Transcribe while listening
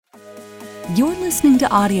You're listening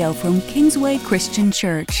to audio from Kingsway Christian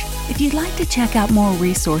Church. If you'd like to check out more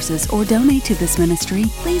resources or donate to this ministry,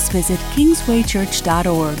 please visit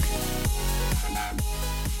kingswaychurch.org.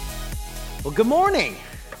 Well, good morning.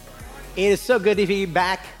 It is so good to be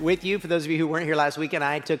back with you. For those of you who weren't here last weekend,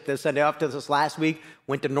 I took the Sunday off to this last week,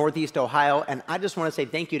 went to Northeast Ohio, and I just want to say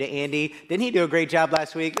thank you to Andy. Didn't he do a great job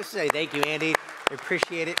last week? Let's say thank you, Andy. I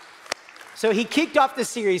appreciate it. So he kicked off this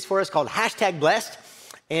series for us called #Blessed,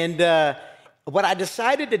 and what I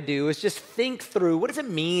decided to do is just think through, what does it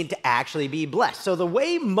mean to actually be blessed? So the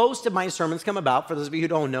way most of my sermons come about, for those of you who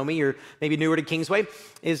don't know me or maybe newer to Kingsway,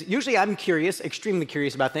 is usually I'm curious, extremely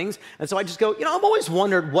curious about things. And so I just go, I've always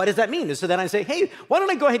wondered, what does that mean? And so then I say, hey, why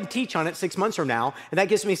don't I go ahead and teach on it 6 months from now? And that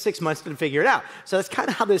gives me 6 months to figure it out. So that's kind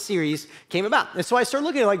of how this series came about. And so I started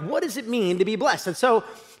looking at what does it mean to be blessed? And so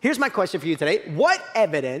here's my question for you today. What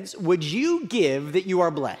evidence would you give that you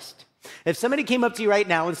are blessed? If somebody came up to you right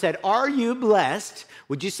now and said, are you blessed?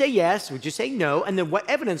 Would you say yes? Would you say no? And then what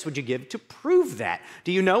evidence would you give to prove that?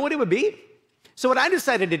 Do you know what it would be? So what I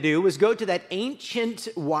decided to do was go to that ancient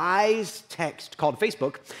wise text called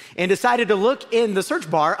Facebook and decided to look in the search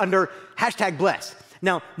bar under #blessed.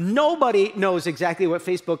 Now, nobody knows exactly what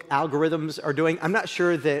Facebook algorithms are doing. I'm not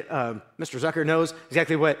sure that Mr. Zucker knows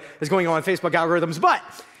exactly what is going on with Facebook algorithms, but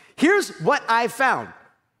here's what I found.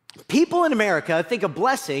 People in America think of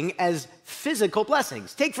blessing as physical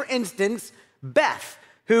blessings. Take, for instance, Beth,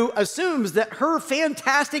 who assumes that her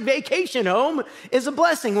fantastic vacation home is a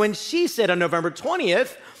blessing when she said on November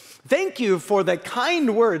 20th, thank you for the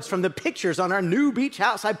kind words from the pictures on our new beach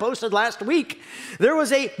house I posted last week. There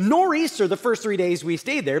was a nor'easter the first 3 days we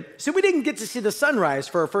stayed there, so we didn't get to see the sunrise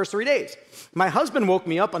for our first 3 days. My husband woke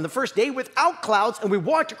me up on the first day without clouds, and we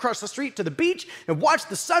walked across the street to the beach and watched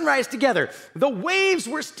the sunrise together. The waves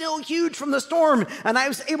were still huge from the storm, and I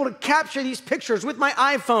was able to capture these pictures with my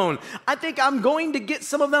iPhone. I think I'm going to get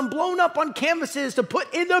some of them blown up on canvases to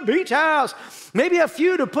put in the beach house. Maybe a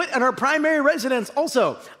few to put in our primary residence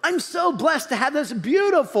also. I'm so blessed to have this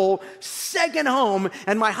beautiful second home,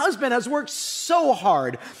 and my husband has worked so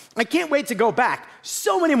hard. I can't wait to go back.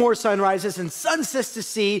 So many more sunrises and sunsets to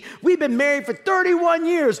see. We've been married for 31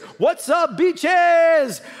 years. What's up,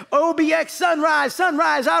 beaches? OBX sunrise,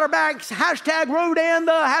 Outer Banks, #Rodan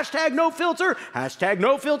the, #no filter,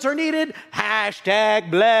 #no filter needed,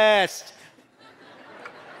 #blessed.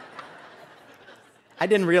 I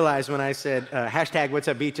didn't realize when I said #what's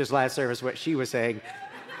up beaches last service what she was saying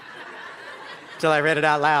until I read it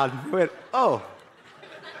out loud. I went, oh,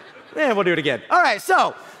 we'll do it again. All right,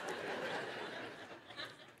 so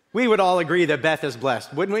we would all agree that Beth is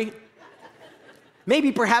blessed, wouldn't we?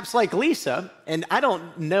 Maybe perhaps like Lisa, and I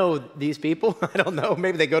don't know these people. I don't know,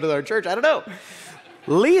 maybe they go to their church, I don't know.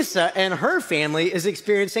 Lisa and her family is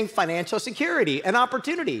experiencing financial security and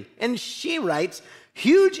opportunity, and she writes,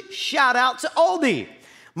 huge shout out to Aldi.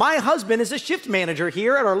 My husband is a shift manager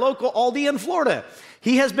here at our local Aldi in Florida.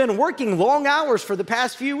 He has been working long hours for the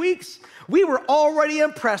past few weeks. We were already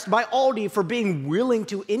impressed by Aldi for being willing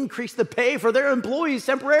to increase the pay for their employees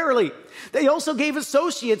temporarily. They also gave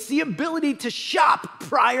associates the ability to shop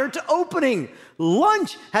prior to opening.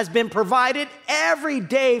 Lunch has been provided every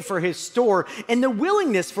day for his store, and the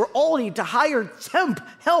willingness for Aldi to hire temp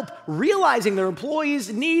help realizing their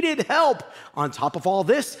employees needed help. On top of all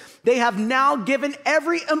this, they have now given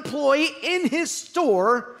every employee in his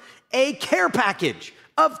store a care package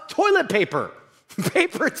of toilet paper,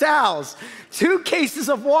 paper towels, 2 cases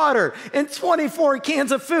of water, and 24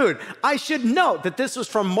 cans of food. I should note that this was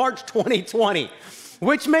from March 2020,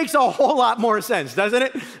 which makes a whole lot more sense, doesn't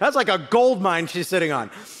it? That's like a gold mine she's sitting on.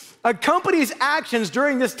 A company's actions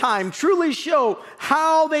during this time truly show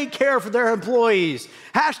how they care for their employees.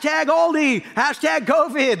 #Aldi,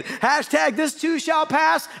 #COVID, #this too shall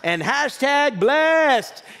pass, and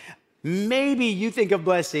 #blessed. Maybe you think of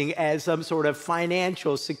blessing as some sort of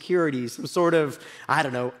financial security, some sort of,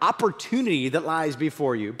 opportunity that lies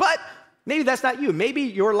before you. But maybe that's not you. Maybe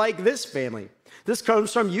you're like this family. This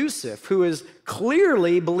comes from Yusuf, who is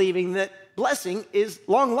clearly believing that blessing is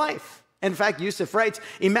long life. In fact, Yusuf writes,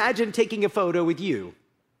 imagine taking a photo with you,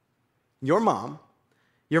 your mom,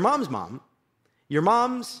 your mom's mom, your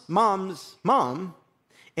mom's mom's mom,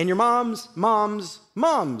 and your mom's mom's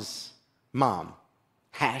mom's mom.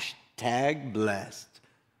 #blessed.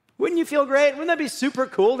 Wouldn't you feel great? Wouldn't that be super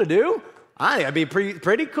cool to do? I think that'd be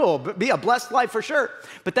pretty cool. Be a blessed life for sure.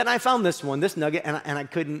 But then I found this nugget, and I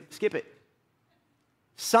couldn't skip it.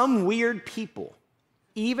 Some weird people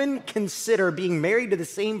even consider being married to the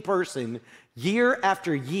same person year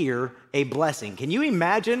after year a blessing. Can you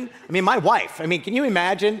imagine? My wife, can you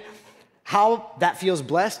imagine how that feels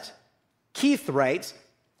blessed? Keith writes,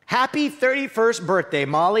 Happy 31st birthday,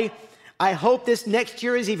 Molly. I hope this next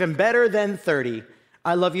year is even better than 30.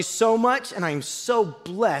 I love you so much, and I'm so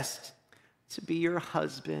blessed to be your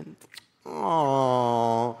husband.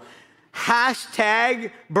 Aww.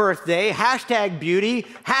 Hashtag birthday, hashtag beauty,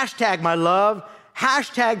 hashtag my love,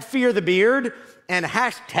 hashtag fear the beard, and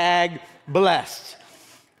hashtag blessed.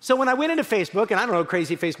 So when I went into Facebook, and I don't know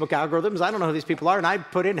crazy Facebook algorithms, I don't know who these people are, and I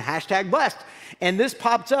put in hashtag blessed. And this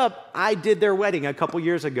popped up. I did their wedding a couple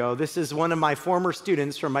years ago. This is one of my former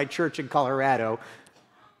students from my church in Colorado.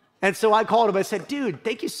 And so I called him. I said, dude,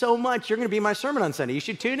 thank you so much. You're going to be my sermon on Sunday. You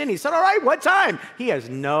should tune in. He said, all right, what time? He has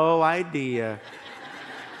no idea.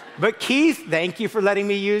 But Keith, thank you for letting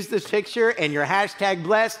me use this picture and your hashtag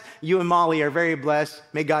blessed. You and Molly are very blessed.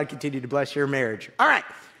 May God continue to bless your marriage. All right,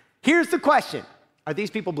 here's the question. Are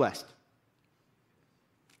these people blessed?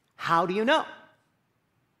 How do you know?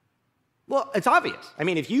 Well, it's obvious. I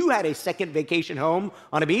mean, if you had a second vacation home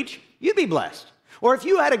on a beach, you'd be blessed. Or if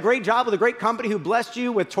you had a great job with a great company who blessed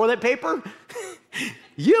you with toilet paper,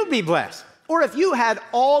 you'd be blessed. Or if you had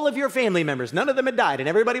all of your family members, none of them had died, and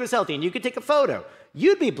everybody was healthy, and you could take a photo,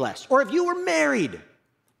 you'd be blessed. Or if you were married,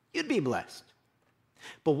 you'd be blessed.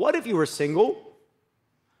 But what if you were single,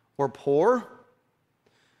 or poor,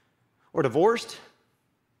 or divorced,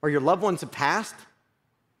 or your loved ones have passed?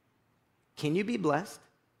 Can you be blessed?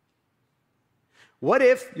 What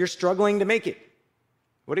if you're struggling to make it?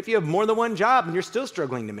 What if you have more than one job and you're still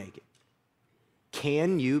struggling to make it?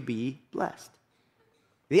 Can you be blessed?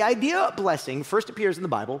 The idea of blessing first appears in the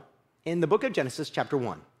Bible in the book of Genesis, chapter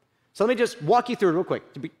 1. So let me just walk you through it real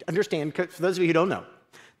quick to understand, for those of you who don't know.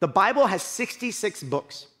 The Bible has 66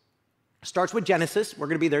 books. It starts with Genesis, we're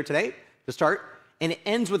going to be there today to start, and it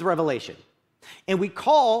ends with Revelation. And we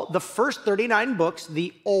call the first 39 books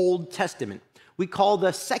the Old Testament. We call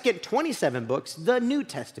the second 27 books the New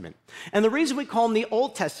Testament. And the reason we call them the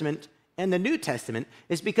Old Testament and the New Testament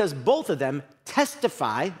is because both of them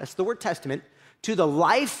testify, that's the word testament, to the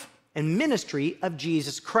life and ministry of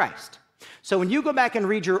Jesus Christ. So when you go back and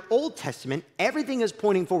read your Old Testament, everything is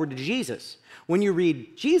pointing forward to Jesus. When you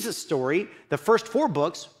read Jesus' story, the first 4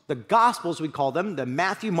 books, the Gospels we call them, the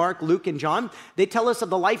Matthew, Mark, Luke, and John, they tell us of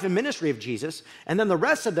the life and ministry of Jesus, and then the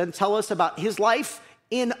rest of them tell us about his life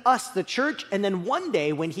in us, the church, and then one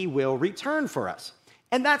day when he will return for us.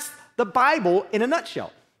 And that's the Bible in a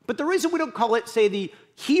nutshell. But the reason we don't call it, say, the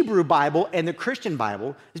Hebrew Bible and the Christian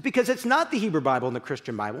Bible is because it's not the Hebrew Bible and the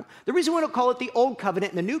Christian Bible. The reason we don't call it the Old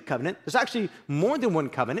Covenant and the New Covenant, there's actually more than one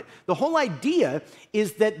covenant. The whole idea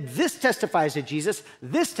is that this testifies to Jesus,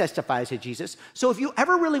 this testifies to Jesus. So if you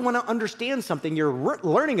ever really want to understand something you're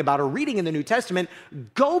learning about or reading in the New Testament,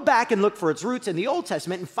 go back and look for its roots in the Old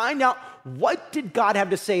Testament and find out what did God have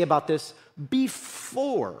to say about this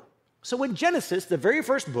before. So in Genesis, the very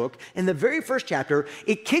first book, in the very first chapter,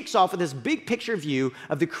 it kicks off with this big picture view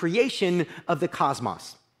of the creation of the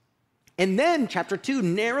cosmos. And then chapter 2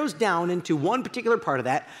 narrows down into one particular part of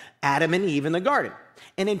that, Adam and Eve in the garden.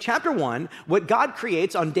 And in chapter 1, what God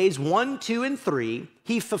creates on days 1, 2, and 3,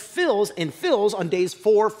 he fulfills and fills on days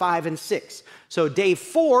 4, 5, and 6. So day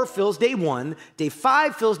 4 fills day 1, day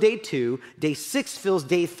 5 fills day 2, day 6 fills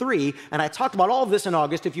day 3. And I talked about all of this in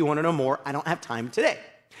August. If you want to know more, I don't have time today.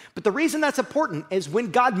 But the reason that's important is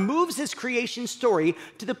when God moves his creation story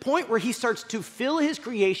to the point where he starts to fill his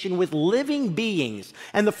creation with living beings.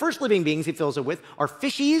 And the first living beings he fills it with are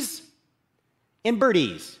fishies and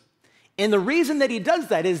birdies. And the reason that he does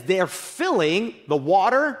that is they're filling the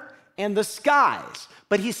water and the skies.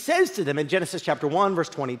 But he says to them in Genesis chapter 1, verse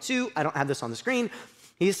 22, I don't have this on the screen,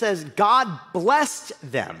 he says, God blessed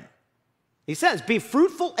them. He says, be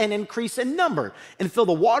fruitful and increase in number, and fill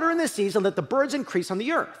the water in the seas, and let the birds increase on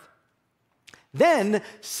the earth. Then,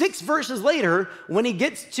 6 verses later, when he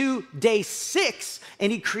gets to day 6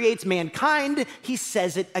 and he creates mankind, he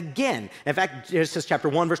says it again. In fact, Genesis chapter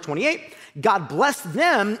 1, verse 28, God blessed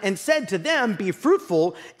them and said to them, be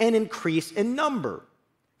fruitful and increase in number.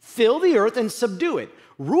 Fill the earth and subdue it.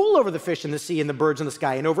 Rule over the fish in the sea and the birds in the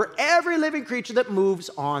sky, and over every living creature that moves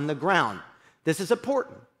on the ground. This is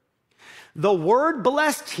important. The word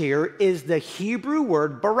blessed here is the Hebrew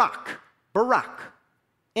word barak, barak.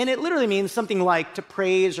 And it literally means something like to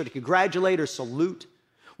praise or to congratulate or salute.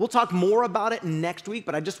 We'll talk more about it next week,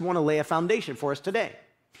 but I just want to lay a foundation for us today.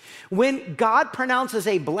 When God pronounces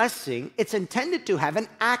a blessing, it's intended to have an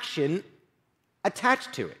action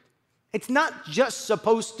attached to it. It's not just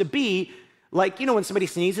supposed to be like, you know, when somebody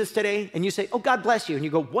sneezes today and you say, oh, God bless you. And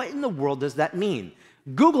you go, what in the world does that mean?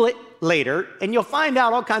 Google it later, and you'll find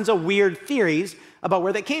out all kinds of weird theories about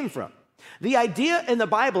where they came from. The idea in the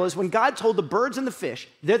Bible is when God told the birds and the fish,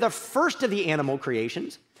 they're the first of the animal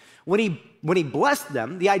creations. When he blessed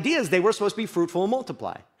them, the idea is they were supposed to be fruitful and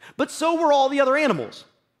multiply. But so were all the other animals.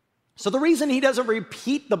 So the reason he doesn't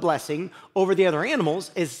repeat the blessing over the other animals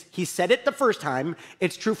is he said it the first time,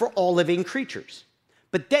 it's true for all living creatures.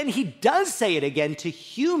 But then he does say it again to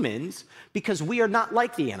humans because we are not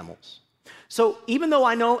like the animals. So even though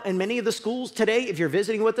I know in many of the schools today, if you're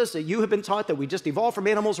visiting with us, that you have been taught that we just evolved from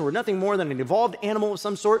animals or we're nothing more than an evolved animal of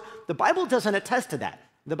some sort, the Bible doesn't attest to that.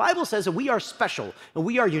 The Bible says that we are special and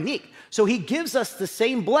we are unique. So he gives us the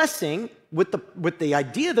same blessing with the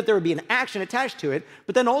idea that there would be an action attached to it,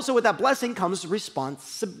 but then also with that blessing comes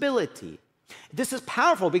responsibility. This is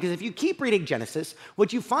powerful because if you keep reading Genesis,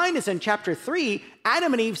 what you find is in chapter 3,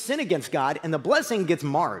 Adam and Eve sin against God and the blessing gets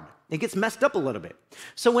marred. It gets messed up a little bit.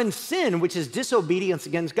 So when sin, which is disobedience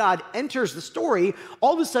against God, enters the story,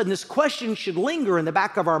 all of a sudden this question should linger in the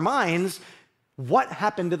back of our minds. What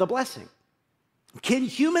happened to the blessing? Can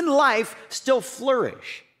human life still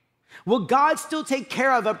flourish? Will God still take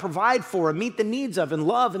care of and provide for and meet the needs of and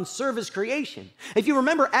love and serve his creation? If you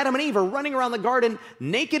remember, Adam and Eve are running around the garden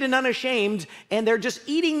naked and unashamed, and they're just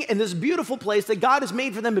eating in this beautiful place that God has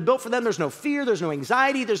made for them and built for them. There's no fear, there's no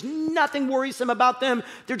anxiety, there's nothing worrisome about them.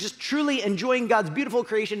 They're just truly enjoying God's beautiful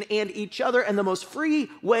creation and each other in the most free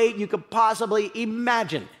way you could possibly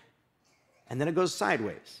imagine. And then it goes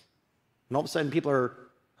sideways. And all of a sudden people are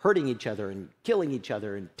hurting each other and killing each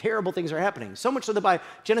other, and terrible things are happening. So much so that by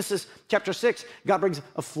Genesis chapter 6, God brings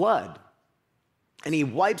a flood, and he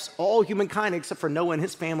wipes all humankind except for Noah and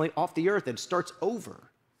his family off the earth. It starts over.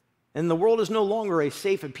 And the world is no longer a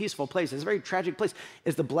safe and peaceful place. It's a very tragic place.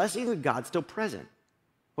 Is the blessing of God still present?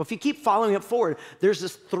 Well, if you keep following it forward, there's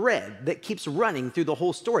this thread that keeps running through the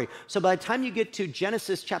whole story. So by the time you get to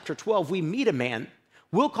Genesis chapter 12, we meet a man.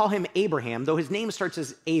 We'll call him Abraham, though his name starts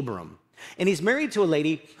as Abram. And he's married to a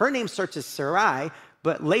lady. Her name starts as Sarai,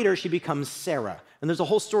 but later she becomes Sarah. And there's a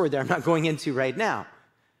whole story there I'm not going into right now.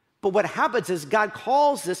 But what happens is God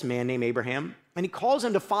calls this man named Abraham, and he calls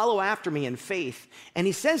him to follow after me in faith. And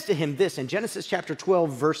he says to him this in Genesis chapter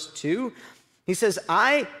 12, verse 2. He says,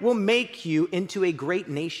 I will make you into a great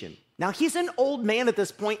nation. Now, he's an old man at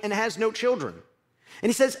this point and has no children. And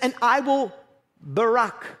he says, and I will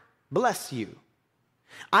bless you.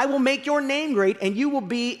 I will make your name great, and you will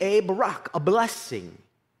be a barak, a blessing.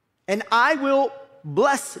 And I will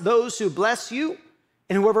bless those who bless you,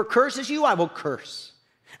 and whoever curses you, I will curse.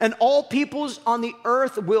 And all peoples on the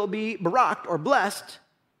earth will be baraked or blessed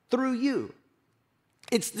through you.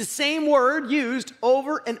 It's the same word used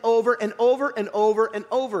over and over and over and over and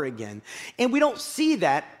over again. And we don't see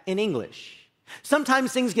that in English.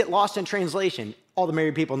 Sometimes things get lost in translation. All the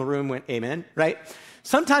married people in the room went, amen, right?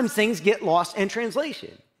 Sometimes things get lost in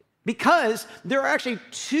translation because there are actually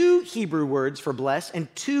 2 Hebrew words for bless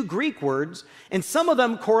and 2 Greek words, and some of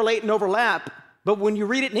them correlate and overlap, but when you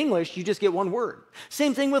read it in English, you just get one word.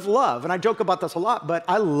 Same thing with love, and I joke about this a lot, but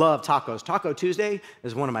I love tacos. Taco Tuesday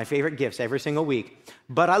is one of my favorite gifts every single week,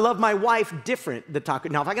 but I love my wife different than taco.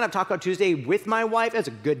 Now, if I can have Taco Tuesday with my wife, that's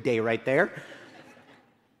a good day right there.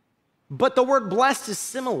 But the word blessed is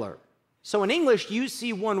similar. So in English, you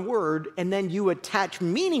see one word and then you attach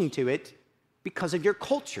meaning to it because of your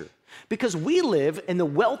culture. Because we live in the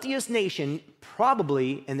wealthiest nation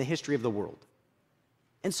probably in the history of the world.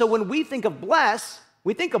 And so when we think of bless,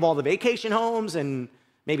 we think of all the vacation homes and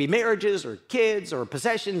maybe marriages or kids or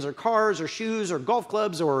possessions or cars or shoes or golf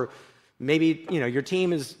clubs, or maybe, your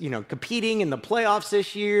team is, competing in the playoffs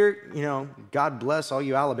this year. God bless all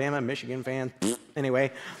you Alabama and Michigan fans.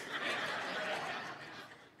 Anyway.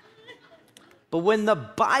 But when the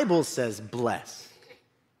Bible says bless,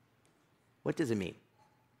 what does it mean?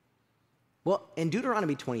 Well, in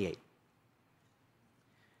Deuteronomy 28,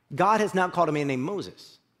 God has now called a man named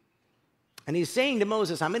Moses. And he's saying to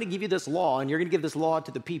Moses, I'm going to give you this law, and you're going to give this law to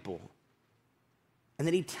the people. And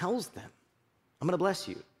then he tells them, I'm going to bless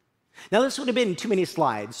you. Now, this would have been too many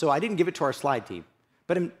slides, so I didn't give it to our slide team.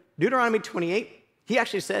 But in Deuteronomy 28, he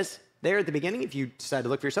actually says there at the beginning, if you decide to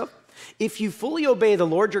look for yourself, if you fully obey the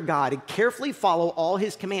Lord your God and carefully follow all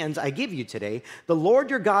his commands I give you today, the Lord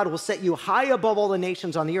your God will set you high above all the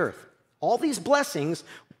nations on the earth. All these blessings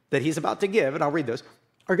that he's about to give, and I'll read those,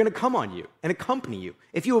 are going to come on you and accompany you.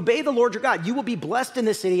 If you obey the Lord your God, you will be blessed in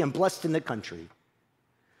the city and blessed in the country.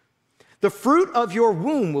 The fruit of your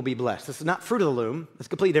womb will be blessed. This is not fruit of the loom. It's a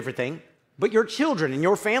completely different thing. But your children and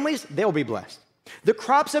your families, they'll be blessed. The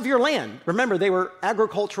crops of your land, remember, they were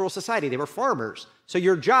agricultural society. They were farmers. So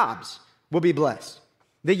your jobs will be blessed.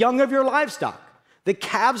 The young of your livestock, the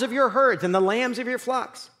calves of your herds and the lambs of your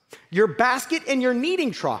flocks. Your basket and your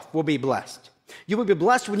kneading trough will be blessed. You will be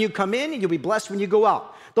blessed when you come in, and you'll be blessed when you go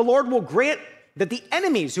out. The Lord will grant that the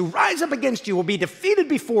enemies who rise up against you will be defeated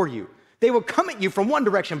before you. They will come at you from one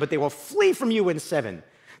direction, but they will flee from you in seven.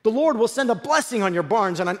 The Lord will send a blessing on your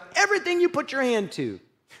barns and on everything you put your hand to.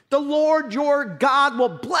 The Lord your God will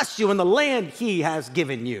bless you in the land he has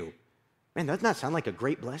given you. Man, doesn't that sound like a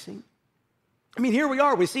great blessing? I mean, here we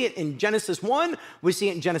are. We see it in Genesis 1. We see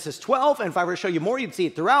it in Genesis 12. And if I were to show you more, you'd see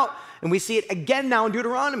it throughout. And we see it again now in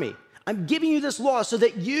Deuteronomy. I'm giving you this law so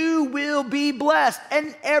that you will be blessed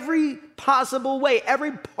in every possible way.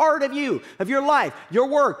 Every part of you, of your life, your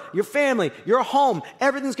work, your family, your home,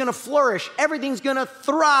 everything's going to flourish. Everything's going to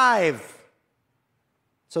thrive.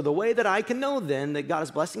 So the way that I can know then that God is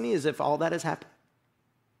blessing me is if all that has happened.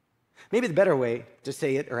 Maybe the better way to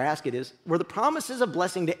say it or ask it is, were the promises of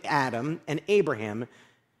blessing to Adam and Abraham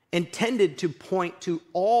intended to point to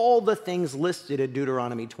all the things listed in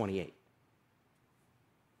Deuteronomy 28?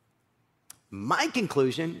 My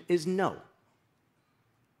conclusion is no.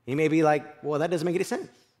 You may be like, well, that doesn't make any sense.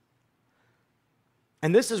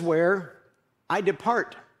 And this is where I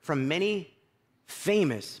depart from many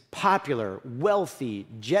famous, popular, wealthy,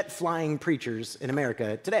 jet-flying preachers in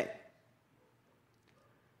America today.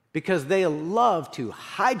 Because they love to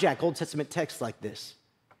hijack Old Testament texts like this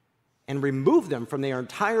and remove them from their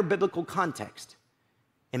entire biblical context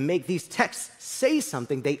and make these texts say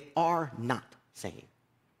something they are not saying.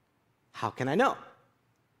 How can I know?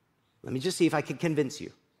 Let me just see if I can convince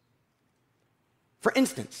you. For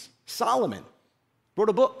instance, Solomon wrote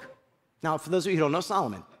a book. Now, for those of you who don't know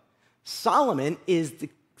Solomon, Solomon is the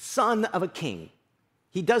son of a king.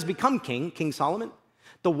 He does become king, King Solomon,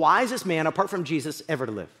 the wisest man apart from Jesus ever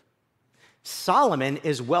to live. Solomon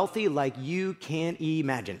is wealthy like you can't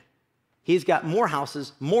imagine. He's got more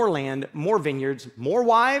houses, more land, more vineyards, more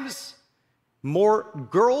wives, more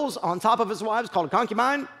girls on top of his wives called a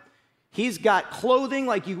concubine. He's got clothing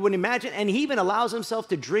like you wouldn't imagine, and he even allows himself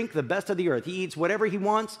to drink the best of the earth. He eats whatever he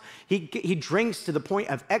wants. He drinks to the point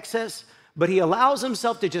of excess, but he allows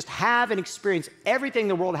himself to just have and experience everything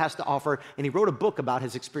the world has to offer, and he wrote a book about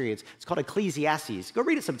his experience. It's called Ecclesiastes. Go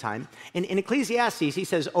read it sometime. And in Ecclesiastes, he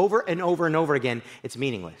says over and over and over again, it's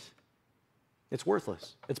meaningless. It's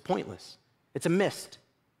worthless. It's pointless. It's a mist.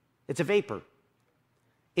 It's a vapor.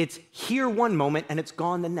 It's here one moment, and it's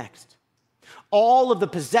gone the next. All of the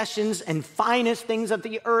possessions and finest things of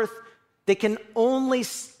the earth, they can only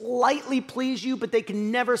slightly please you, but they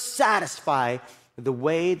can never satisfy the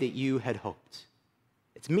way that you had hoped.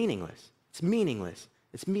 It's meaningless. It's meaningless.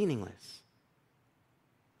 It's meaningless.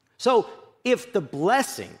 So if the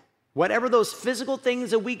blessing, whatever those physical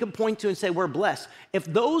things that we can point to and say we're blessed, if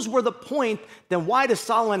those were the point, then why does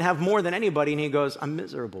Solomon have more than anybody? And he goes, I'm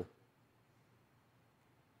miserable.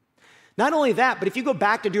 Not only that, but if you go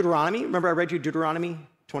back to Deuteronomy, remember I read you Deuteronomy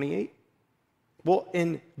 28? Well,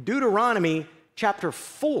 in Deuteronomy chapter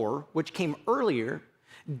 4, which came earlier,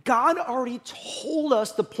 God already told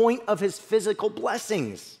us the point of his physical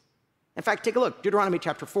blessings. In fact, take a look, Deuteronomy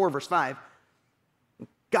chapter 4, verse 5.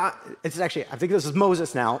 God, it's actually, I think this is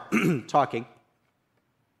Moses now talking.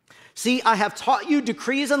 See, I have taught you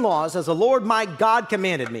decrees and laws as the Lord my God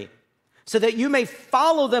commanded me, so that you may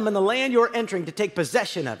follow them in the land you are entering to take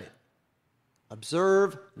possession of it.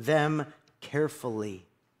 Observe them carefully.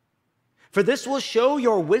 For this will show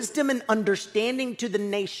your wisdom and understanding to the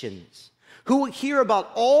nations, who will hear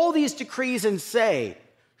about all these decrees and say,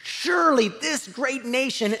 surely this great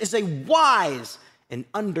nation is a wise and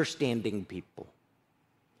understanding people.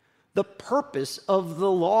 The purpose of the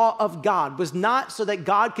law of God was not so that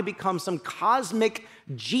God could become some cosmic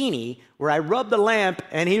genie where I rub the lamp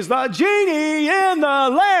and he's the genie in the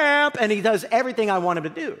lamp and he does everything I want him to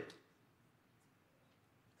do.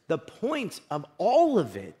 The point of all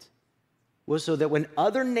of it was so that when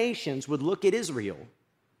other nations would look at Israel,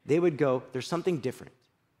 they would go, there's something different.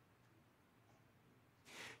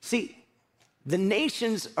 See, the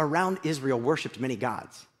nations around Israel worshiped many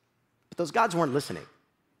gods, but those gods weren't listening.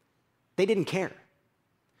 They didn't care.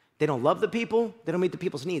 They don't love the people. They don't meet the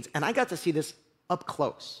people's needs. And I got to see this up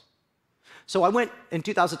close. So I went in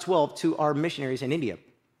 2012 to our missionaries in India,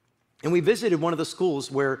 and we visited one of the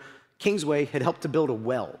schools where Kingsway had helped to build a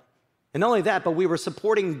well. And not only that, but we were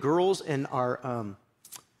supporting girls in our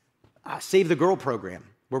Save the Girl program,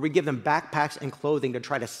 where we give them backpacks and clothing to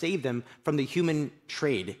try to save them from the human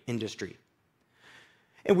trade industry.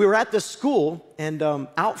 And we were at this school, and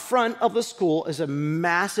out front of the school is a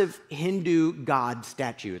massive Hindu god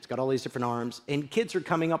statue. It's got all these different arms, and kids are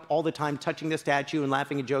coming up all the time, touching the statue and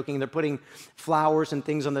laughing and joking. They're putting flowers and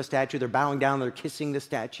things on the statue. They're bowing down. They're kissing the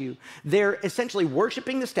statue. They're essentially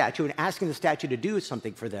worshiping the statue and asking the statue to do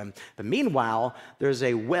something for them. But meanwhile, there's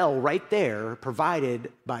a well right there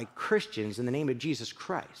provided by Christians in the name of Jesus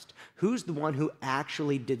Christ. Who's the one who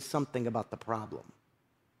actually did something about the problem?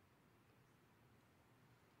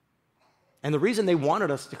 And the reason they wanted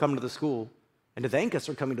us to come to the school and to thank us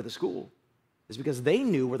for coming to the school is because they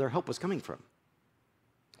knew where their help was coming from.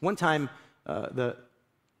 One time, the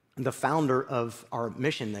founder of our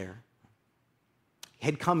mission there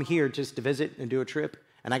had come here just to visit and do a trip,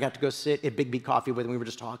 and I got to go sit at Big B Coffee with him. We were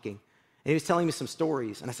just talking, and he was telling me some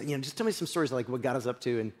stories, and I said, just tell me some stories like what God is up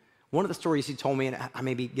to. And one of the stories he told me, and I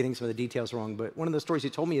may be getting some of the details wrong, but one of the stories he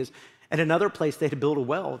told me is at another place they had to build a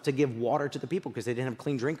well to give water to the people because they didn't have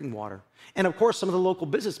clean drinking water. And of course, some of the local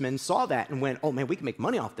businessmen saw that and went, oh man, we can make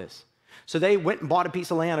money off this. So they went and bought a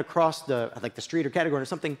piece of land across the street or category or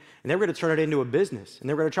something, and they were going to turn it into a business. And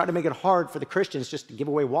they were going to try to make it hard for the Christians just to give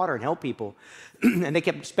away water and help people. And they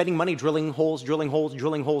kept spending money drilling holes,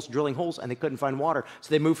 and they couldn't find water.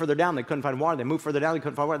 So they moved further down, they couldn't find water. They moved further down, they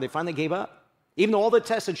couldn't find water. They finally gave up. Even though all the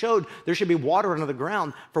tests had showed there should be water under the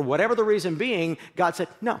ground, for whatever the reason being, God said,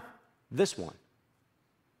 no, this one.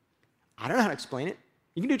 I don't know how to explain it.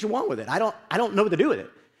 You can do what you want with it. I don't know what to do with it.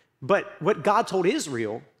 But what God told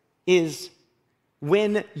Israel is,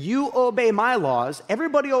 when you obey my laws,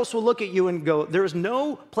 everybody else will look at you and go, there is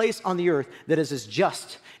no place on the earth that is as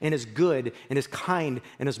just and as good and as kind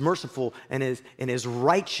and as merciful and as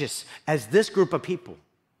righteous as this group of people.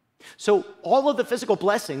 So all of the physical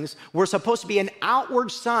blessings were supposed to be an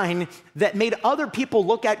outward sign that made other people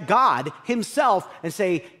look at God himself and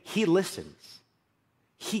say, he listens,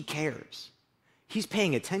 he cares, he's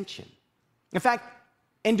paying attention. In fact,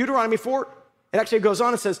 in Deuteronomy 4, it actually goes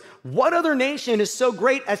on and says, what other nation is so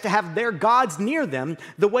great as to have their gods near them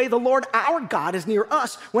the way the Lord our God is near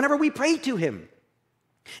us whenever we pray to him?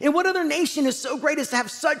 And what other nation is so great as to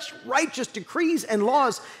have such righteous decrees and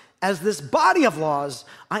laws as this body of laws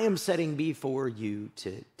I am setting before you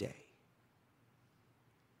today?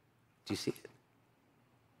 Do you see it?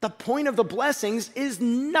 The point of the blessings is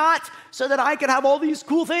not so that I can have all these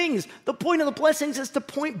cool things. The point of the blessings is to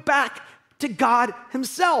point back to God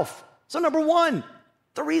himself. So number one,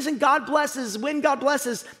 the reason God blesses, when God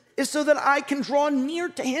blesses, is so that I can draw near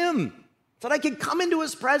to him, so that I can come into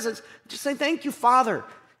his presence and just say, thank you, Father.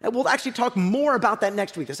 And we'll actually talk more about that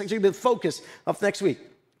next week. That's actually the focus of next week.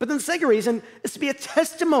 But then the second reason is to be a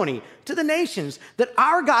testimony to the nations that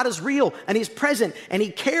our God is real and he's present and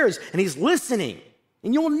he cares and he's listening.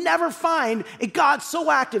 And you'll never find a God so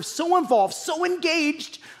active, so involved, so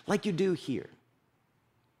engaged like you do here.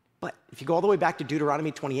 But if you go all the way back to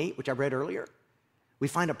Deuteronomy 28, which I read earlier, we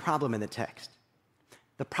find a problem in the text.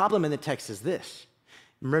 The problem in the text is this.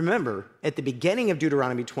 Remember, at the beginning of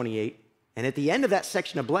Deuteronomy 28 and at the end of that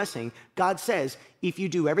section of blessing, God says, if you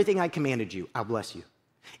do everything I commanded you, I'll bless you.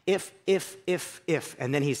 If,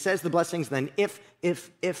 and then he says the blessings, then if.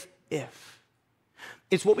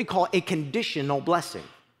 It's what we call a conditional blessing.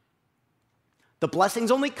 The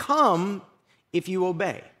blessings only come if you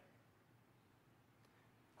obey.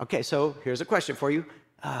 Okay, so here's a question for you.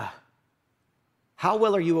 How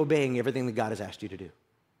well are you obeying everything that God has asked you to do?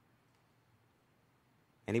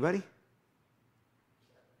 Anybody?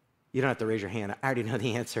 You don't have to raise your hand. I already know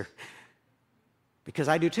the answer. Because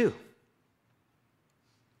I do too.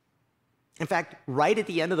 In fact, right at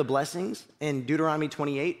the end of the blessings in Deuteronomy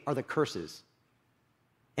 28 are the curses.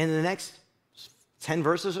 And in the next 10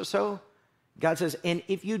 verses or so, God says, and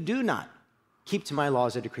if you do not keep to my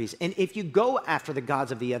laws and decrees, and if you go after the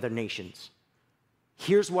gods of the other nations,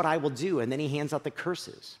 here's what I will do. And then he hands out the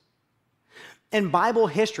curses. In Bible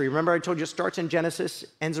history, remember I told you it starts in Genesis,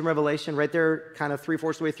 ends in Revelation, right there, kind of 3/4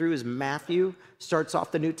 of the way through is Matthew, starts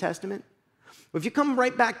off the New Testament. If you come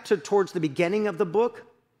right back towards the beginning of the book,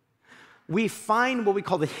 we find what we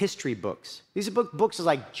call the history books. These are books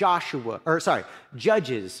like Judges,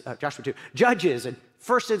 Joshua 2, Judges, and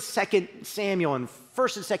 1st and 2nd Samuel, and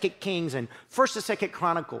 1st and 2nd Kings, and 1st and 2nd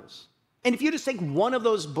Chronicles. And if you just take one of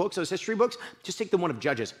those books, those history books, just take the one of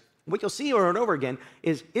Judges. What you'll see over and over again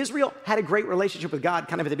is Israel had a great relationship with God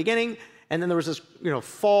kind of at the beginning, and then there was this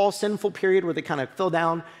fall, sinful period where they kind of fell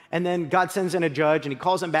down, and then God sends in a judge, and he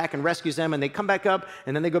calls them back and rescues them, and they come back up,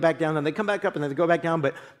 and then they go back down, and they come back up, and then they go back down,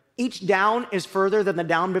 but each down is further than the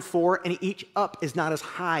down before, and each up is not as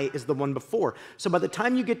high as the one before. So by the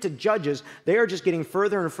time you get to Judges, they are just getting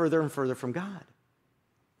further and further and further from God.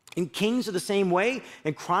 And Kings are the same way,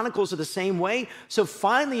 and Chronicles are the same way. So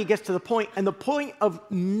finally it gets to the point, and the point of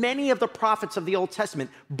many of the prophets of the Old Testament,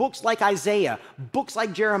 books like Isaiah, books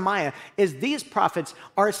like Jeremiah, is these prophets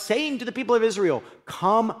are saying to the people of Israel,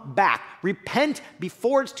 come back, repent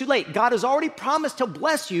before it's too late. God has already promised he'll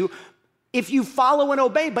bless you if you follow and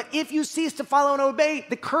obey, but if you cease to follow and obey,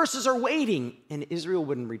 the curses are waiting, and Israel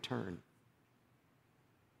wouldn't return.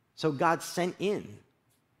 So God sent in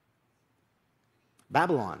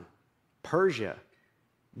Babylon, Persia,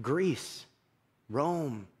 Greece,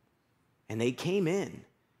 Rome, and they came in,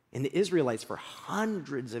 and the Israelites for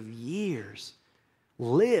hundreds of years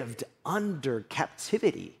lived under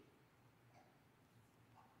captivity.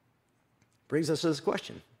 Brings us to this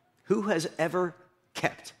question: who has ever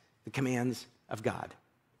kept the commands of God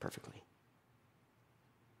perfectly?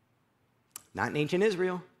 Not in ancient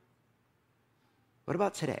Israel. What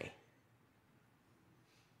about today?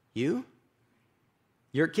 You?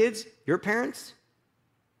 Your kids? Your parents?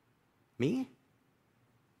 Me?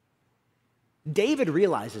 David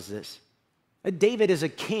realizes this. David is a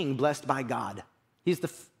king blessed by God. He's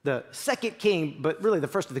the second king, but really the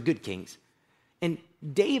first of the good kings. And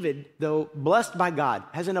David, though blessed by God,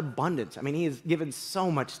 has an abundance. I mean, he is given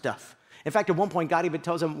so much stuff. In fact, at one point, God even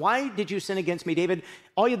tells him, why did you sin against me, David?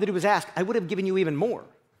 All you had to do was ask. I would have given you even more.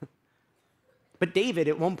 But David,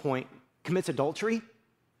 at one point, commits adultery.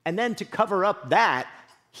 And then to cover up that,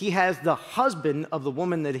 he has the husband of the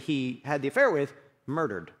woman that he had the affair with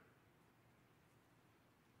murdered.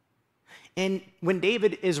 And when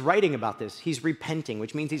David is writing about this, he's repenting,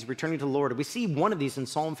 which means he's returning to the Lord. We see one of these in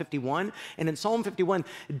Psalm 51. And in Psalm 51,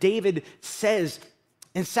 David says,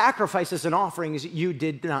 "And sacrifices and offerings you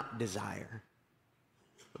did not desire,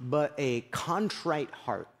 but a contrite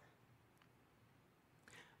heart."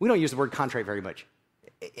 We don't use the word contrite very much.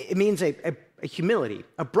 It means a humility,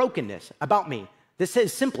 a brokenness about me that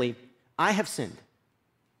says simply, I have sinned,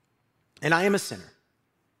 and I am a sinner,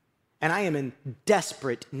 and I am in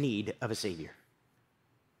desperate need of a Savior.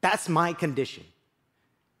 That's my condition.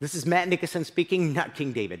 This is Matt Nickerson speaking, not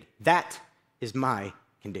King David. That is my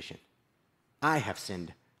condition. I have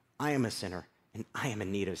sinned, I am a sinner, and I am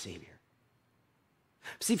in need of a Savior.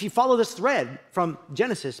 See, if you follow this thread from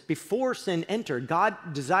Genesis, before sin entered,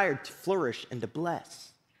 God desired to flourish and to bless.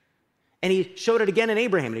 And he showed it again in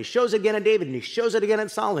Abraham, and he shows it again in David, and he shows it again in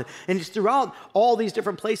Solomon. And it's throughout all these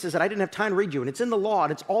different places that I didn't have time to read you, and it's in the law,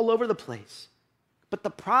 and it's all over the place. But the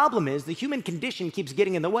problem is the human condition keeps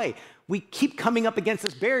getting in the way. We keep coming up against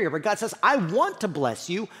this barrier where God says, I want to bless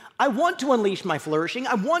you. I want to unleash my flourishing.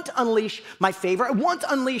 I want to unleash my favor. I want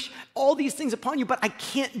to unleash all these things upon you, but I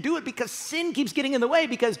can't do it because sin keeps getting in the way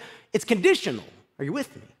because it's conditional. Are you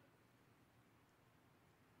with me?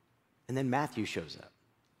 And then Matthew shows up.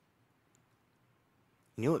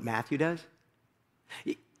 You know what Matthew does?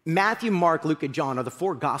 Matthew, Mark, Luke, and John are the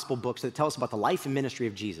four gospel books that tell us about the life and ministry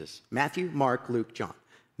of Jesus. Matthew, Mark, Luke, John.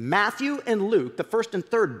 Matthew and Luke, the first and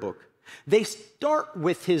third book, they start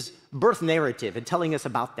with his birth narrative and telling us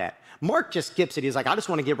about that. Mark just skips it. He's like, I just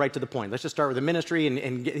want to get right to the point. Let's just start with the ministry,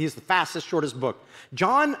 and he's the fastest, shortest book.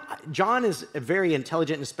 John is a very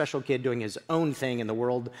intelligent and special kid doing his own thing in the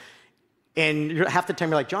world. And half the time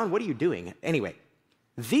you're like, John, what are you doing? Anyway,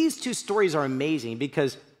 these two stories are amazing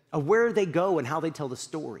because of where they go and how they tell the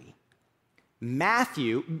story.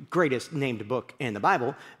 Matthew, greatest named book in the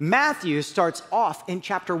Bible, Matthew starts off in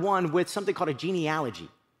chapter 1 with something called a genealogy.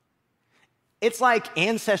 It's like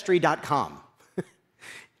Ancestry.com.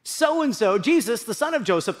 So-and-so, Jesus, the son of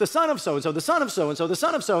Joseph, the son of so-and-so, the son of so-and-so, the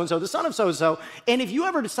son of so-and-so, the son of so-and-so. And if you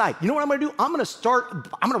ever decide, you know what I'm going to do? I'm going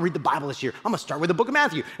to read the Bible this year. I'm going to start with the book of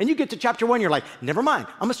Matthew. And you get to chapter 1, you're like, never mind.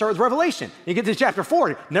 I'm going to start with Revelation. You get to chapter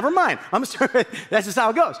 4, never mind. I'm going to start with, that's just how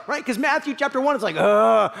it goes, right? Because Matthew chapter 1 is like,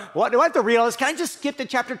 what do I have to read all this? Can I just skip to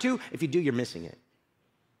chapter 2? If you do, you're missing it.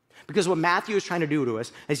 Because what Matthew is trying to do to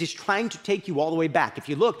us is he's trying to take you all the way back. If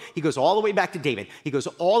you look, he goes all the way back to David. He goes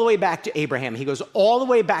all the way back to Abraham. He goes all the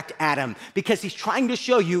way back to Adam because he's trying to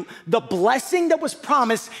show you the blessing that was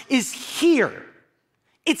promised is here.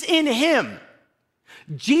 It's in him.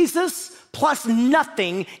 Jesus plus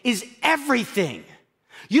nothing is everything.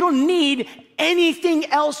 You don't need anything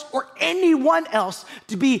else or anyone else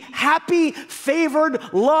to be happy,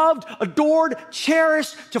 favored, loved, adored,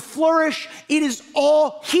 cherished, to flourish. He is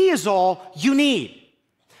all you need.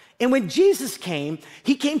 And when Jesus came,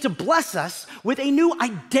 he came to bless us with a new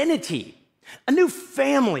identity, a new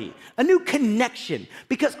family, a new connection,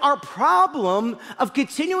 because our problem of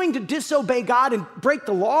continuing to disobey God and break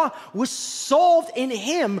the law was solved in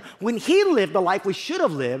him when he lived the life we should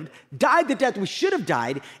have lived, died the death we should have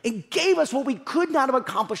died, and gave us what we could not have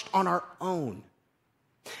accomplished on our own.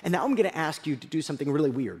 And now I'm going to ask you to do something really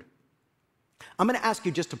weird. I'm going to ask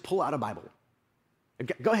you just to pull out a Bible.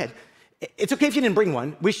 Go ahead. It's okay if you didn't bring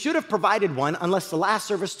one. We should have provided one unless the last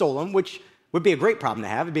service stole them, which would be a great problem to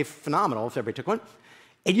have. It'd be phenomenal if everybody took one.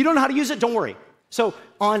 And you don't know how to use it, don't worry. So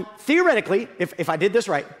theoretically, if I did this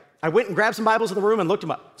right, I went and grabbed some Bibles in the room and looked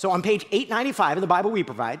them up. So on page 895 in the Bible we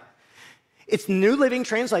provide, it's the New Living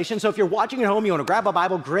Translation. So if you're watching at home, you want to grab a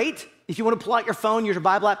Bible, great. If you want to pull out your phone, use your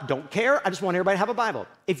Bible app, don't care. I just want everybody to have a Bible.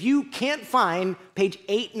 If you can't find page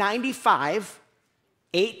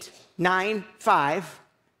 895,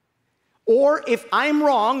 or if I'm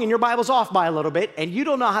wrong and your Bible's off by a little bit and you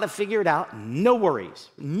don't know how to figure it out, no worries,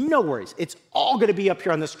 no worries. It's all going to be up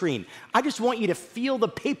here on the screen. I just want you to feel the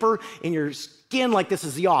paper in your skin like this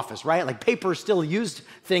is the office, right? Like paper is still a used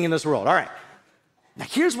thing in this world. All right. Now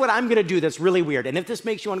here's what I'm going to do that's really weird. And if this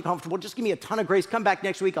makes you uncomfortable, just give me a ton of grace. Come back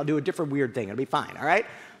next week. I'll do a different weird thing. It'll be fine. All right.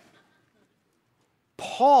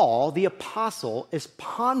 Paul, the apostle, is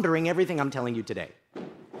pondering everything I'm telling you today.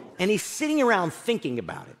 And he's sitting around thinking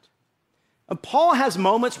about it. And Paul has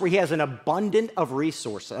moments where he has an abundance of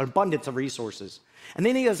resources. And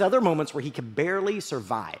then he has other moments where he can barely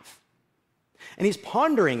survive. And he's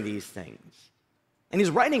pondering these things. And he's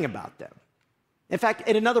writing about them. In fact,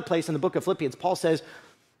 in another place in the book of Philippians, Paul says,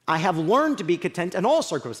 I have learned to be content in all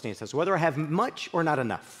circumstances, whether I have much or not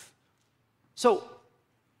enough. So,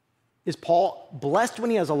 is Paul blessed when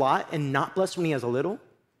he has a lot and not blessed when he has a little?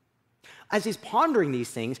 As he's pondering these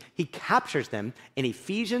things, he captures them in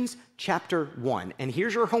Ephesians chapter 1. And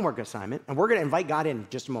here's your homework assignment, and we're going to invite God in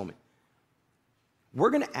just a moment. We're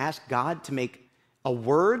going to ask God to make a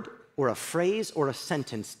word or a phrase or a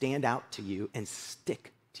sentence stand out to you and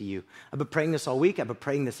stick to you. I've been praying this all week. I've been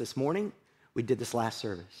praying this morning. We did this last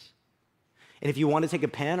service. And if you want to take a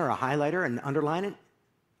pen or a highlighter and underline it,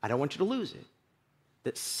 I don't want you to lose it.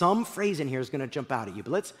 That some phrase in here is going to jump out at you.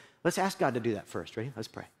 But let's ask God to do that first. Ready? Let's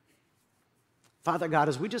pray. Father God,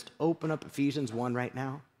 as we just open up Ephesians 1 right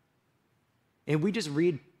now, and we just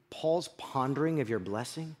read Paul's pondering of your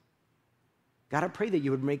blessing, God, I pray that you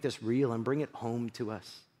would make this real and bring it home to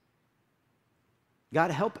us. God,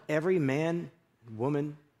 help every man and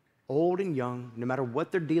woman, old and young, no matter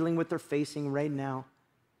what they're dealing with, they're facing right now.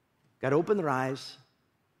 God, open their eyes,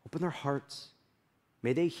 open their hearts.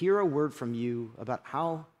 May they hear a word from you about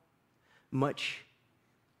how much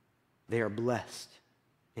they are blessed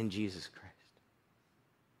in Jesus Christ.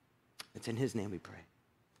 It's in his name we pray.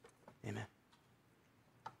 Amen.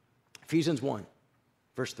 Ephesians 1,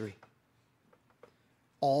 verse 3.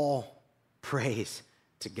 All praise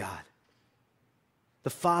to God, the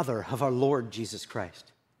Father of our Lord Jesus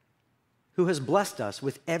Christ, who has blessed us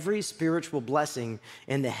with every spiritual blessing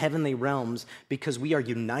in the heavenly realms because we are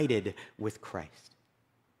united with Christ.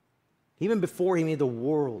 Even before he made the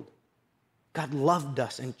world, God loved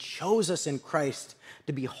us and chose us in Christ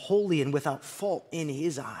to be holy and without fault in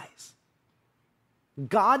his eyes.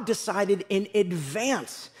 God decided in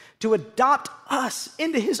advance to adopt us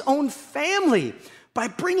into his own family by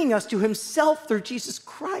bringing us to himself through Jesus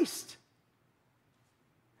Christ.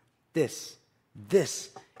 This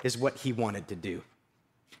is what he wanted to do,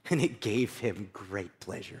 and it gave him great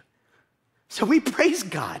pleasure. So we praise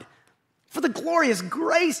God for the glorious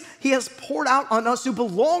grace he has poured out on us who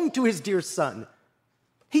belong to his dear Son.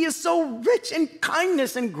 He is so rich in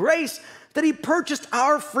kindness and grace that he purchased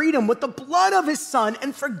our freedom with the blood of his Son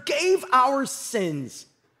and forgave our sins.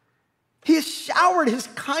 He has showered his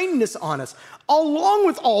kindness on us, along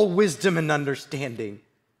with all wisdom and understanding.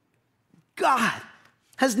 God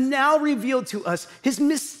has now revealed to us his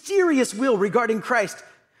mysterious will regarding Christ,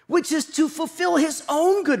 which is to fulfill his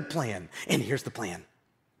own good plan. And here's the plan.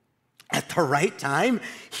 At the right time,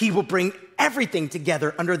 he will bring everything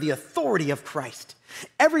together under the authority of Christ,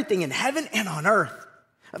 everything in heaven and on earth.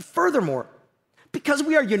 Furthermore, because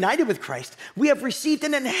we are united with Christ, we have received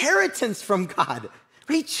an inheritance from God.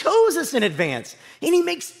 He chose us in advance, and he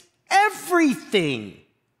makes everything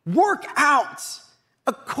work out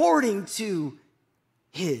according to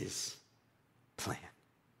his plan.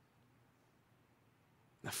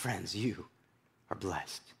 Now, friends, you are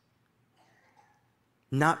blessed.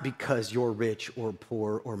 Not because you're rich or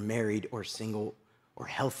poor or married or single or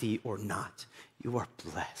healthy or not. You are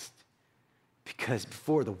blessed because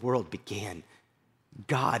before the world began,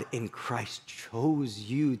 God in Christ chose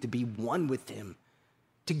you to be one with him,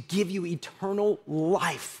 to give you eternal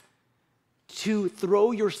life, to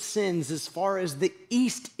throw your sins as far as the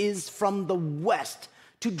east is from the west,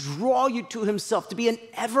 to draw you to himself, to be an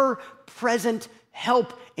ever-present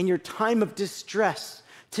help in your time of distress,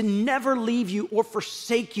 to never leave you or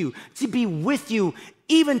forsake you, to be with you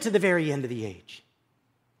even to the very end of the age.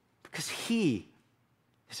 Because he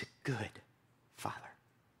is a good Father.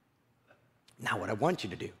 Now, what I want you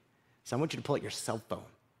to do is I want you to pull out your cell phone.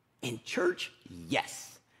 In church,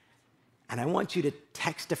 yes. And I want you to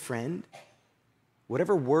text a friend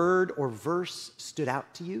whatever word or verse stood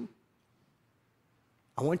out to you.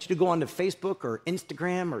 I want you to go onto Facebook or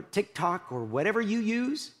Instagram or TikTok or whatever you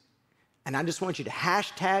use, and I just want you to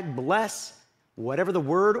hashtag bless whatever the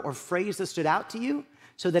word or phrase that stood out to you,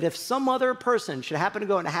 so that if some other person should happen to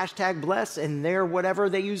go into hashtag bless and their whatever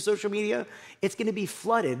they use social media, it's gonna be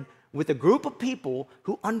flooded with a group of people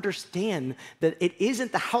who understand that it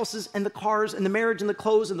isn't the houses and the cars and the marriage and the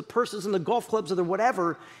clothes and the purses and the golf clubs or the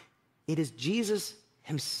whatever. It is Jesus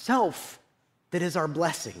himself that is our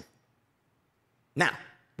blessing. Now,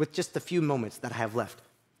 with just the few moments that I have left,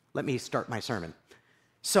 let me start my sermon.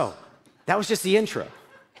 So, that was just the intro.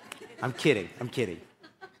 I'm kidding.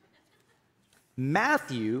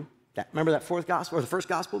 Matthew, remember that fourth gospel, or the first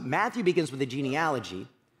gospel? Matthew begins with a genealogy.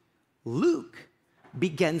 Luke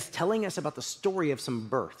begins telling us about the story of some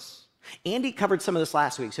births. Andy covered some of this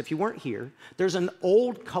last week, so if you weren't here, there's an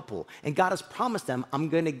old couple, and God has promised them, I'm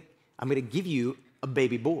gonna give you a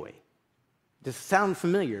baby boy. Does it sound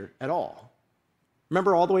familiar at all?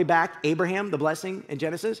 Remember all the way back, Abraham, the blessing in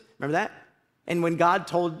Genesis? Remember that? And when God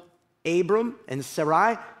told Abram and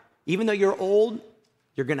Sarai, even though you're old,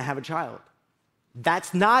 you're gonna have a child.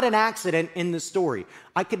 That's not an accident in the story.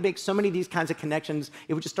 I could make so many of these kinds of connections,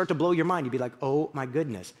 it would just start to blow your mind. You'd be like, oh my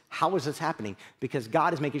goodness, how is this happening? Because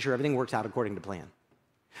God is making sure everything works out according to plan.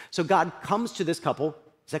 So God comes to this couple,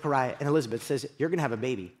 Zechariah and Elizabeth, says, you're gonna have a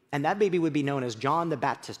baby. And that baby would be known as John the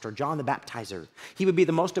Baptist or John the Baptizer. He would be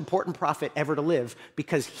the most important prophet ever to live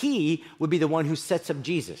because he would be the one who sets up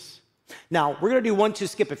Jesus. Now, we're gonna do 1, 2,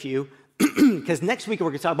 skip a few, because next week we're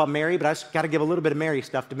gonna talk about Mary, but I just gotta give a little bit of Mary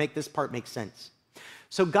stuff to make this part make sense.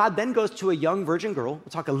 So God then goes to a young virgin girl. We'll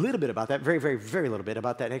talk a little bit about that, very, very, very little bit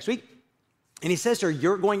about that next week. And he says to her,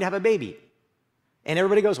 you're going to have a baby. And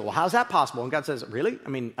everybody goes, well, how's that possible? And God says, really? I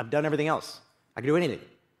mean, I've done everything else. I can do anything.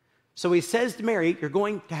 So he says to Mary, you're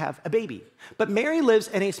going to have a baby. But Mary lives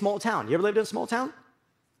in a small town. You ever lived in a small town?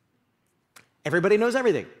 Everybody knows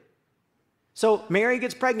everything. So Mary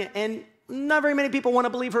gets pregnant, and not very many people want to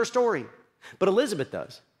believe her story. But Elizabeth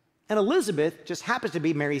does. And Elizabeth just happens to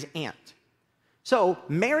be Mary's aunt. So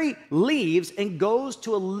Mary leaves and goes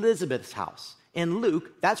to Elizabeth's house. In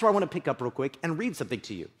Luke, that's where I want to pick up real quick and read something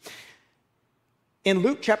to you. In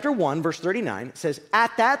Luke chapter 1, verse 39, it says,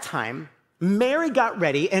 at that time, Mary got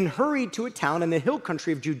ready and hurried to a town in the hill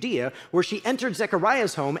country of Judea, where she entered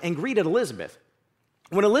Zechariah's home and greeted Elizabeth.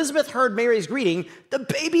 When Elizabeth heard Mary's greeting, the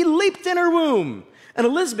baby leaped in her womb, and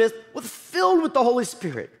Elizabeth was filled with the Holy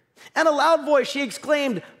Spirit. In a loud voice, she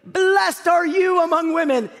exclaimed, blessed are you among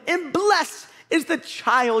women, and blessed is the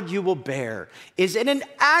child you will bear. Is it an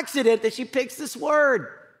accident that she picks this word?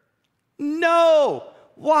 No.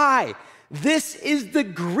 Why? This is the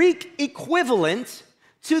Greek equivalent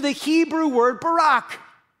to the Hebrew word barak.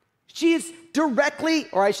 She is directly,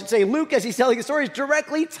 or I should say Luke, as he's telling the story, is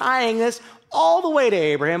directly tying this all the way to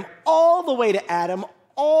Abraham, all the way to Adam,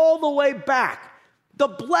 all the way back. The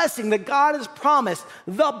blessing that God has promised,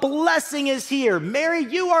 the blessing is here. Mary,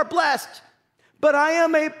 you are blessed, but I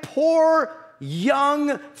am a poor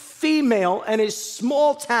young female in a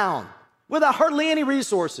small town without hardly any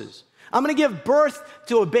resources. I'm gonna give birth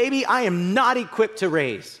to a baby I am not equipped to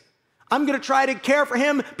raise. I'm gonna try to care for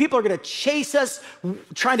him. People are gonna chase us,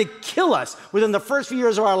 trying to kill us within the first few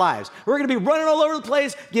years of our lives. We're gonna be running all over the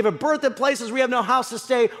place, giving birth in places we have no house to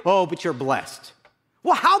stay. Oh, but you're blessed.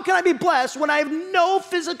 Well, how can I be blessed when I have no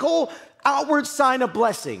physical outward sign of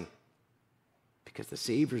blessing? Because the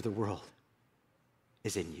Savior of the world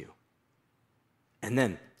is in you. And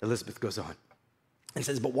then Elizabeth goes on and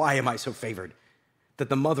says, but why am I so favored that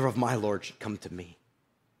the mother of my Lord should come to me?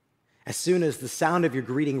 As soon as the sound of your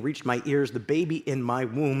greeting reached my ears, the baby in my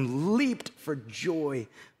womb leaped for joy.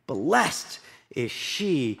 Blessed is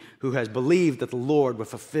she who has believed that the Lord will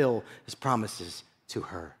fulfill his promises to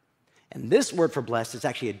her. And this word for blessed is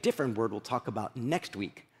actually a different word we'll talk about next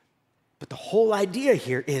week. But the whole idea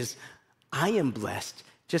here is I am blessed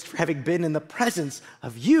just for having been in the presence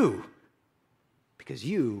of you, because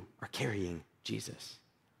you are carrying Jesus.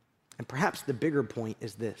 And perhaps the bigger point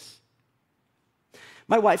is this.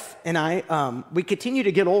 My wife and I, we continue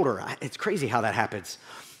to get older. It's crazy how that happens.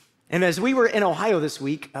 And as we were in Ohio this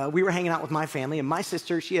week, we were hanging out with my family, and my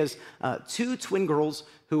sister, she has 2 twin girls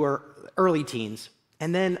who are early teens.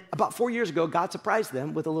 And then about 4 years ago, God surprised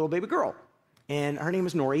them with a little baby girl. And her name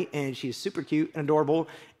is Nori, and she's super cute and adorable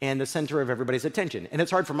and the center of everybody's attention. And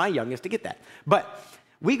it's hard for my youngest to get that. But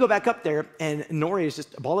we go back up there, and Nori is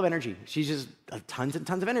just a ball of energy. She's just tons and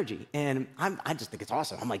tons of energy. And I just think it's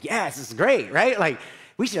awesome. I'm like, yes, this is great, right? Like,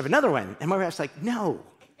 we should have another one. And my wife's like, no,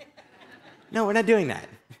 we're not doing that.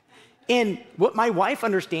 And what my wife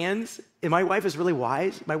understands, and my wife is really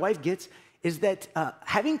wise, my wife gets, is that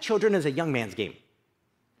having children is a young man's game.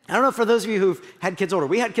 I don't know, for those of you who've had kids older,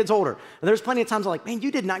 we had kids older, and there's plenty of times I'm like, man,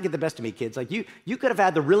 you did not get the best of me, kids. Like, you could have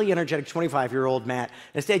had the really energetic 25-year-old Matt.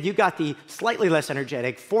 Instead, you got the slightly less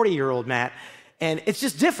energetic 40-year-old Matt, and it's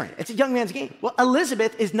just different. It's a young man's game. Well,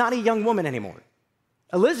 Elizabeth is not a young woman anymore.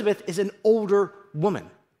 Elizabeth is an older woman,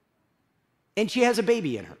 and she has a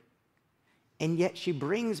baby in her. And yet she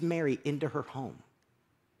brings Mary into her home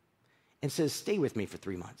and says, stay with me for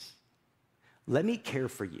 3 months. Let me care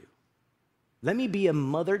for you. Let me be a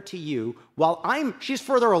mother to you while she's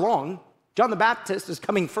further along. John the Baptist is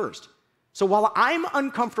coming first. So while I'm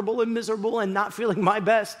uncomfortable and miserable and not feeling my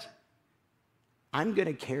best, I'm going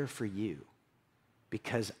to care for you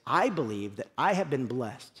because I believe that I have been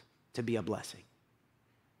blessed to be a blessing.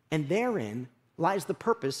 And therein lies the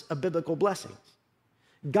purpose of biblical blessings.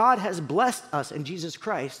 God has blessed us in Jesus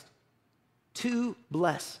Christ to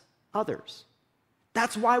bless others.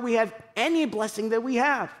 That's why we have any blessing that we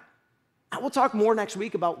have. We'll talk more next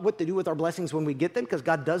week about what to do with our blessings when we get them, because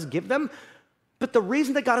God does give them. But the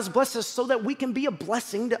reason that God has blessed us is so that we can be a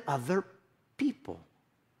blessing to other people.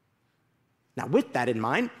 Now, with that in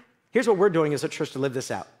mind, here's what we're doing as a church to live this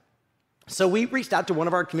out. So we reached out to one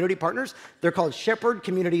of our community partners. They're called Shepherd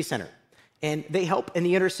Community Center, and they help in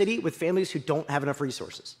the inner city with families who don't have enough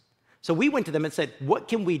resources. So we went to them and said, what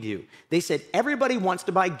can we do? They said, everybody wants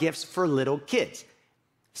to buy gifts for little kids.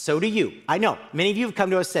 So do you. I know, many of you have come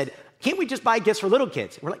to us and said, can't we just buy gifts for little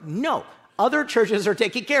kids? We're like, no, other churches are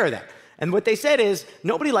taking care of that. And what they said is,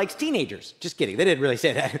 nobody likes teenagers. Just kidding, they didn't really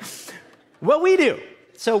say that. What we do,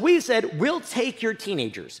 so we said, we'll take your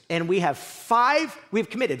teenagers, and we've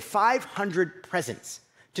committed 500 presents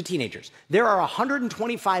to teenagers. There are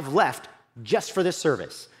 125 left just for this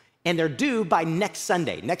service, and they're due by next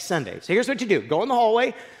Sunday. So here's what you do. Go in the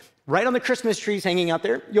hallway, right on the Christmas trees hanging out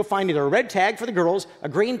there, you'll find either a red tag for the girls, a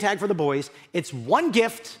green tag for the boys. It's one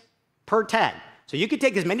gift per tag. So you can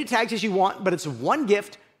take as many tags as you want, but it's one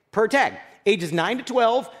gift per tag. Ages 9 to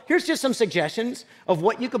 12, here's just some suggestions of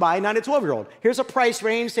what you could buy a 9 to 12-year-old. Here's a price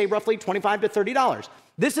range, say roughly $25 to $30.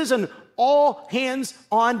 This is an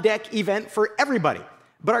all-hands-on-deck event for everybody.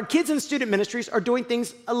 But our kids and student ministries are doing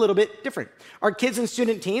things a little bit different. Our kids and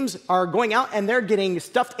student teams are going out and they're getting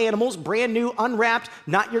stuffed animals, brand new, unwrapped,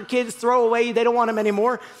 not your kids throw away, they don't want them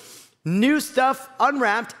anymore. New stuff,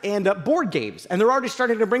 unwrapped, and board games. And they're already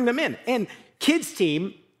starting to bring them in. And kids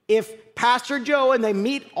team, if Pastor Joe and they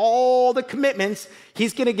meet all the commitments,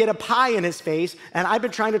 he's gonna get a pie in his face. And I've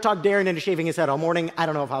been trying to talk Darren into shaving his head all morning. I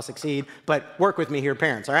don't know if I'll succeed, but work with me here,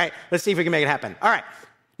 parents, all right? Let's see if we can make it happen. All right.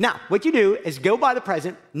 Now, what you do is go buy the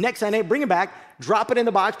present, next Sunday, bring it back, drop it in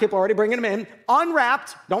the box, people are already bringing them in,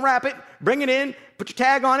 unwrapped, don't wrap it, bring it in, put your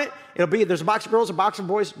tag on it, there's a box of girls, a box of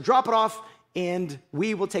boys, drop it off, and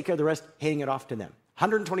we will take care of the rest, handing it off to them.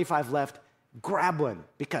 125 left, grab one,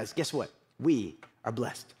 because guess what? We are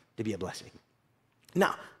blessed to be a blessing.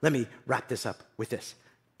 Now, let me wrap this up with this.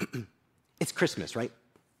 It's Christmas, right?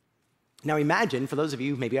 Now imagine, for those of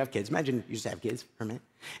you who maybe have kids, imagine you just have kids for a minute.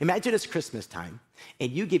 Imagine it's Christmas time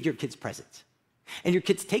and you give your kids presents. And your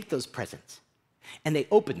kids take those presents and they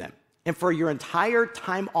open them. And for your entire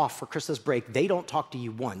time off for Christmas break, they don't talk to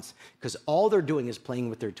you once because all they're doing is playing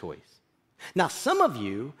with their toys. Now, some of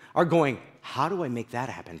you are going, how do I make that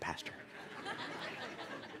happen, Pastor?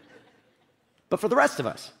 But for the rest of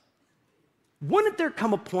us, wouldn't there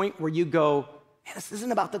come a point where you go, man, this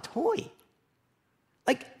isn't about the toy?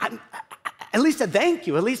 Like, at least a thank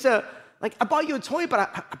you, at least I bought you a toy, but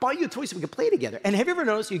I bought you a toy so we could play together. And have you ever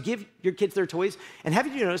noticed you give your kids their toys, and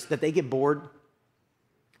haven't you noticed that they get bored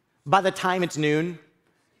by the time it's noon?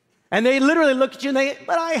 And they literally look at you and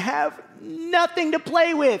but I have nothing to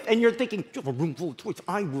play with. And you're thinking, you have a room full of toys.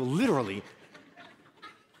 I will literally.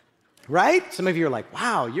 Right? Some of you are like,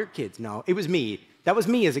 wow, your kids. No, it was me. That was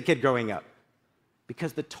me as a kid growing up.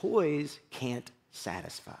 Because the toys can't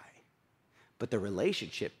satisfy, but the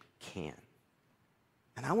relationship can.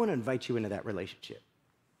 And I want to invite you into that relationship.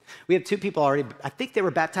 We have two people already, I think they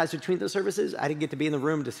were baptized between the services. I didn't get to be in the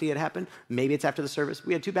room to see it happen. Maybe it's after the service.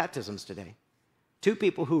 We had two baptisms today. Two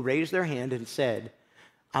people who raised their hand and said,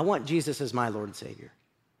 I want Jesus as my Lord and Savior.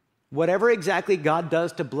 Whatever exactly God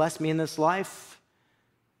does to bless me in this life,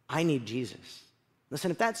 I need Jesus.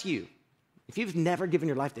 Listen, if that's you, if you've never given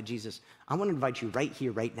your life to Jesus, I want to invite you right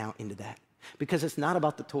here, right now into that. Because it's not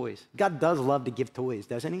about the toys. God does love to give toys,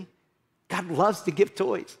 doesn't he? God God loves to give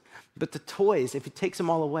toys, but the toys, if he takes them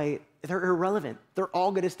all away, they're irrelevant. They're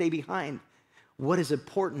all going to stay behind. What is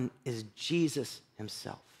important is Jesus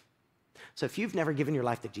himself. So if you've never given your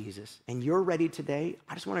life to Jesus and you're ready today,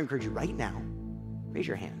 I just want to encourage you right now, raise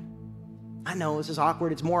your hand. I know this is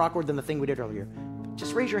awkward. It's more awkward than the thing we did earlier. But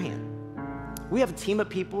just raise your hand. We have a team of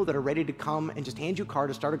people that are ready to come and just hand you a card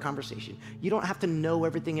to start a conversation. You don't have to know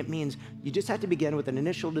everything it means. You just have to begin with an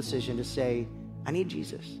initial decision to say, I need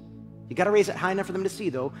Jesus. You got to raise it high enough for them to see,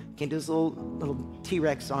 though. You can't do this little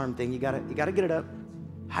T-Rex arm thing. You got to get it up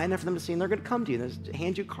high enough for them to see, and they're going to come to you and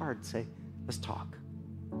hand you a card and say, let's talk.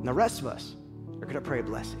 And the rest of us are going to pray a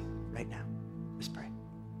blessing right now. Let's pray.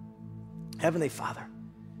 Heavenly Father,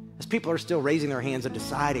 as people are still raising their hands and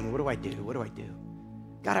deciding, what do I do? What do I do?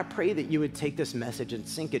 God, I pray that you would take this message and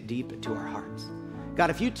sink it deep into our hearts. God,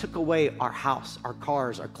 if you took away our house, our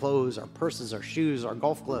cars, our clothes, our purses, our shoes, our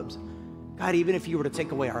golf clubs, God, even if you were to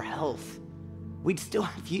take away our health, we'd still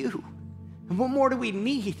have you. And what more do we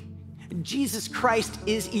need? Jesus Christ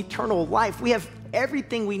is eternal life. We have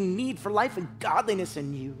everything we need for life and godliness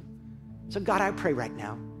in you. So God, I pray right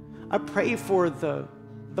now. I pray for the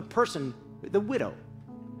person, the widow.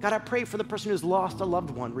 God, I pray for the person who's lost a loved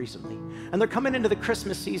one recently, and they're coming into the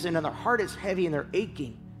Christmas season and their heart is heavy and they're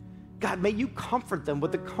aching. God, may you comfort them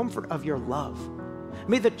with the comfort of your love.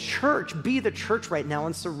 May the church be the church right now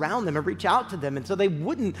and surround them and reach out to them, and so they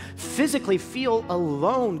wouldn't physically feel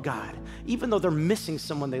alone, God, even though they're missing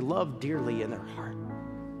someone they love dearly in their heart.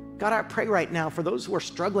 God, I pray right now for those who are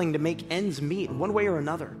struggling to make ends meet in one way or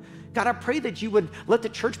another. God, I pray that you would let the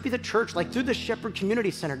church be the church, like through the Shepherd Community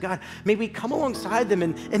Center. God, may we come alongside them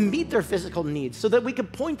and meet their physical needs so that we can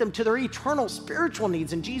point them to their eternal spiritual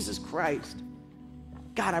needs in Jesus Christ.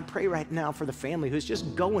 God, I pray right now for the family who's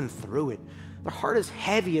just going through it. Their heart is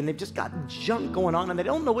heavy and they've just got junk going on and they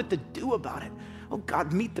don't know what to do about it. Oh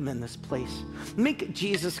God, meet them in this place. Make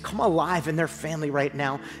Jesus come alive in their family right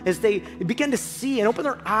now as they begin to see and open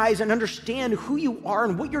their eyes and understand who you are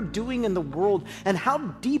and what you're doing in the world and how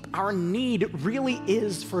deep our need really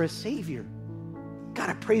is for a Savior. God,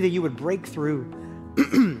 I pray that you would break through,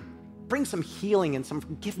 bring some healing and some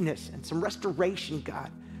forgiveness and some restoration,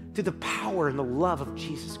 God, through the power and the love of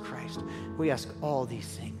Jesus Christ. We ask all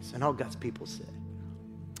these things, and all God's people said.